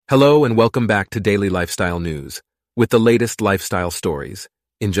Hello and welcome back to Daily Lifestyle News, with the latest lifestyle stories,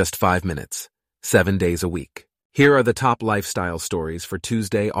 in just 5 minutes, 7 days a week. Here are the top lifestyle stories for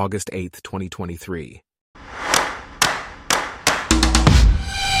Tuesday, August 8th, 2023.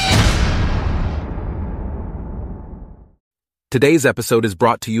 Today's episode is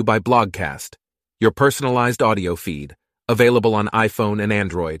brought to you by Blogcast, your personalized audio feed, available on iPhone and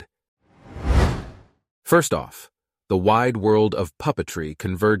Android. First off, the wide world of puppetry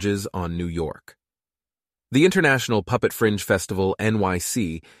converges on New York. The International Puppet Fringe Festival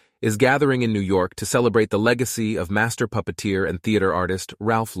NYC is gathering in New York to celebrate the legacy of master puppeteer and theater artist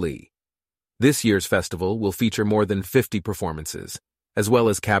Ralph Lee. This year's festival will feature more than 50 performances, as well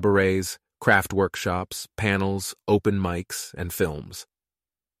as cabarets, craft workshops, panels, open mics, and films.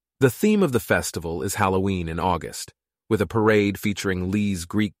 The theme of the festival is Halloween in August, with a parade featuring Lee's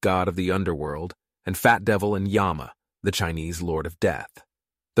Greek god of the underworld and Fat Devil and Yama, the Chinese Lord of Death.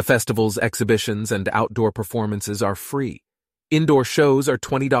 The festival's exhibitions and outdoor performances are free. Indoor shows are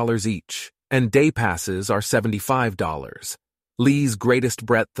 $20 each, and day passes are $75. Lee's greatest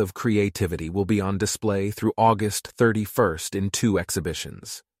breadth of creativity will be on display through August 31st in 2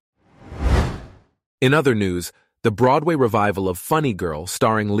 exhibitions. In other news, the Broadway revival of Funny Girl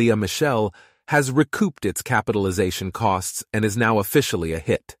starring Lea Michele has recouped its capitalization costs and is now officially a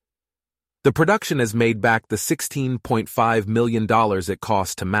hit. The production has made back the $16.5 million it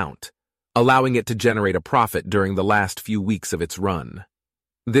cost to mount, allowing it to generate a profit during the last few weeks of its run.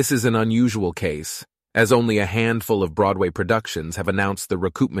 This is an unusual case, as only a handful of Broadway productions have announced the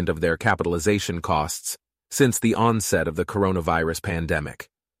recoupment of their capitalization costs since the onset of the coronavirus pandemic.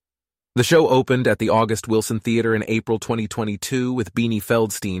 The show opened at the August Wilson Theater in April 2022 with Beanie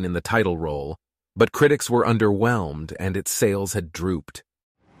Feldstein in the title role, but critics were underwhelmed and its sales had drooped.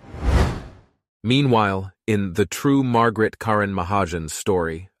 Meanwhile, in the True Margaret Karan Mahajan's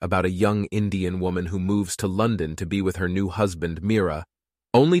story about a young Indian woman who moves to London to be with her new husband, Mira,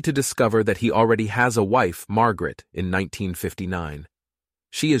 only to discover that he already has a wife, Margaret, in 1959.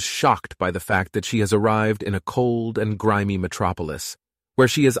 She is shocked by the fact that she has arrived in a cold and grimy metropolis, where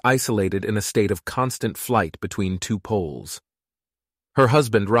she is isolated in a state of constant flight between 2 poles. Her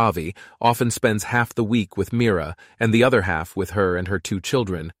husband, Ravi, often spends half the week with Mira and the other half with her and her 2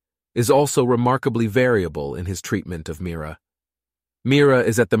 children, is also remarkably variable in his treatment of Mira. Mira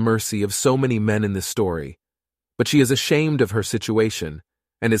is at the mercy of so many men in this story, but she is ashamed of her situation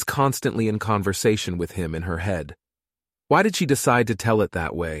and is constantly in conversation with him in her head. Why did she decide to tell it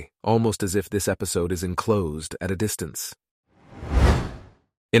that way, almost as if this episode is enclosed at a distance?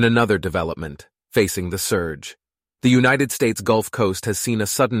 In another development, facing the surge, the United States Gulf Coast has seen a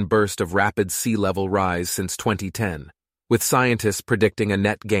sudden burst of rapid sea level rise since 2010, with scientists predicting a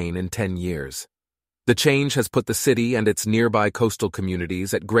net gain in 10 years. The change has put the city and its nearby coastal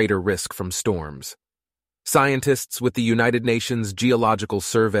communities at greater risk from storms. Scientists with the United Nations Geological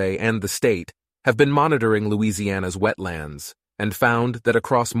Survey and the state have been monitoring Louisiana's wetlands and found that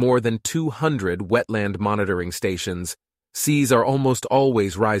across more than 200 wetland monitoring stations, seas are almost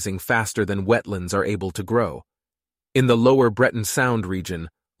always rising faster than wetlands are able to grow. In the lower Breton Sound region,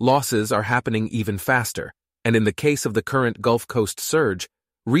 losses are happening even faster, and in the case of the current Gulf Coast surge,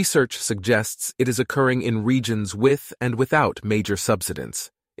 research suggests it is occurring in regions with and without major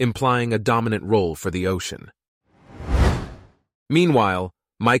subsidence, implying a dominant role for the ocean. Meanwhile,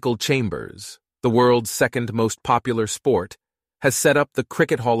 Michael Chambers, the world's second most popular sport, has set up the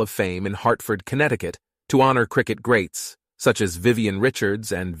Cricket Hall of Fame in Hartford, Connecticut, to honor cricket greats such as Vivian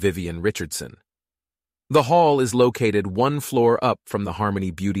Richards and Vivian Richardson. The hall is located 1 floor up from the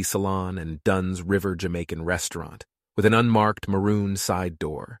Harmony Beauty Salon and Dunn's River Jamaican restaurant, with an unmarked maroon side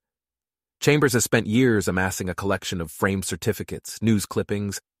door. Chambers has spent years amassing a collection of framed certificates, news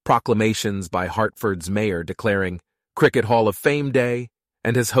clippings, proclamations by Hartford's mayor declaring Cricket Hall of Fame Day,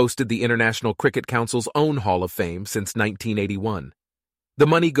 and has hosted the International Cricket Council's own Hall of Fame since 1981. The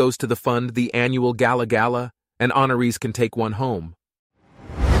money goes to fund the annual Gala, and honorees can take one home.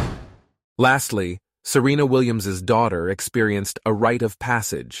 Lastly, Serena Williams' daughter experienced a rite of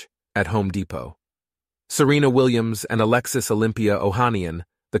passage at Home Depot. Serena Williams and Alexis Olympia Ohanian,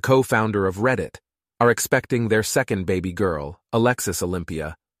 the co-founder of Reddit, are expecting their second baby girl, Alexis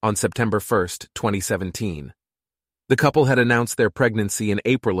Olympia, on September 1, 2017. The couple had announced their pregnancy in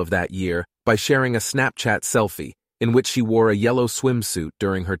April of that year by sharing a Snapchat selfie in which she wore a yellow swimsuit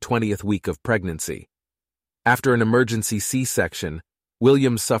during her 20th week of pregnancy. After an emergency C-section,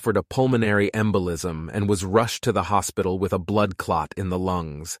 Williams suffered a pulmonary embolism and was rushed to the hospital with a blood clot in the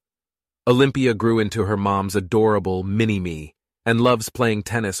lungs. Olympia grew into her mom's adorable mini-me and loves playing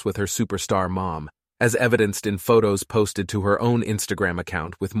tennis with her superstar mom, as evidenced in photos posted to her own Instagram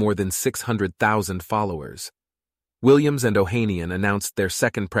account with more than 600,000 followers. Williams and Ohanian announced their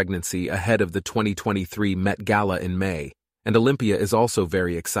second pregnancy ahead of the 2023 Met Gala in May, and Olympia is also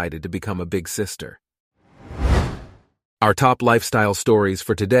very excited to become a big sister. Our top lifestyle stories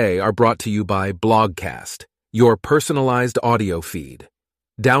for today are brought to you by Blogcast, your personalized audio feed.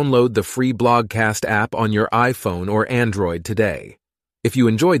 Download the free Blogcast app on your iPhone or Android today. If you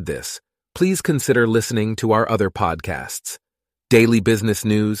enjoyed this, please consider listening to our other podcasts: Daily Business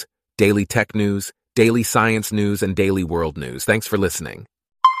News, Daily Tech News, Daily Science News, and Daily World News. Thanks for listening.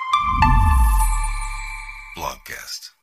 Blogcast.